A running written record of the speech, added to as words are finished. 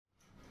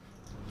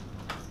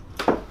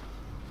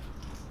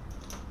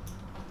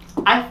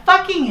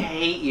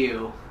hate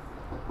you.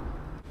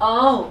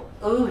 Oh,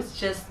 ooh, it's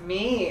just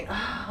me.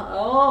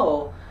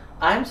 Oh,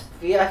 I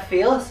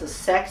feel so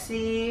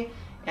sexy,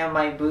 and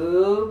my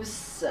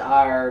boobs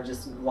are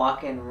just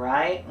walking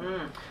right.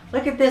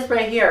 Look at this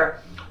right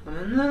here.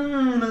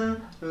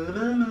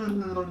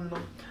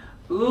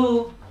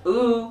 Ooh,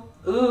 ooh,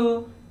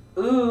 ooh,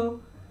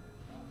 ooh.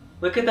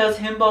 Look at those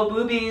himbo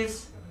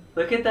boobies.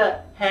 Look at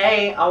the,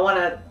 hey, I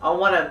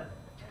wanna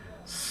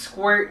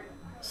squirt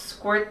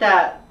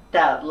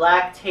that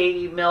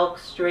lactating milk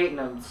straight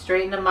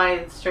into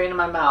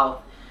my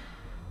mouth.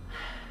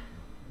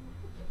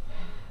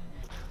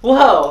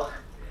 Whoa,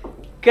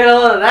 get a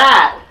load of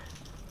that.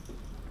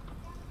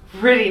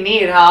 Pretty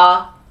neat,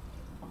 huh?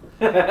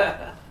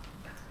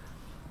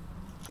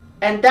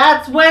 And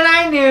that's when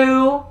I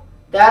knew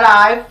that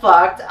I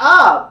fucked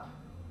up.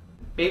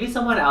 Maybe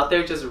someone out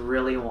there just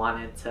really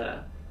wanted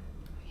to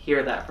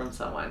hear that from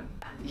someone.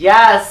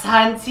 Yes,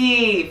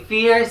 hunty,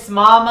 fierce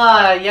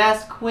mama,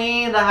 yes,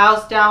 queen, the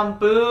house down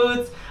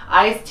boots,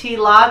 iced tea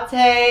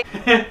latte.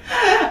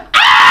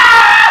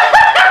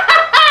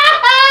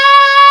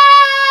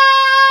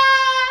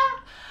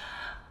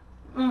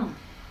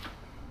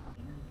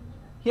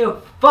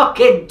 You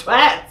fucking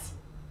twats!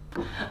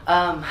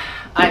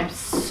 I'm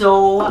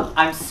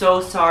so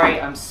sorry.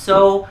 I'm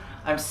so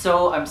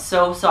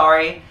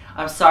sorry.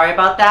 I'm sorry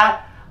about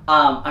that.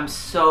 I'm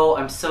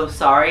so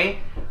sorry.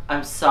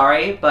 I'm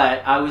sorry,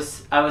 but I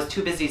was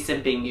too busy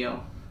simping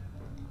you.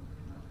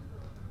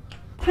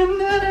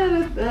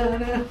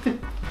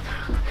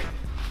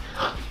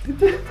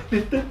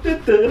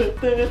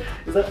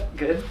 Is that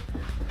good?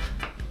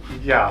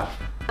 Yeah.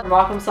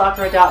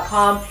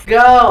 Sakura.com.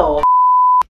 Go!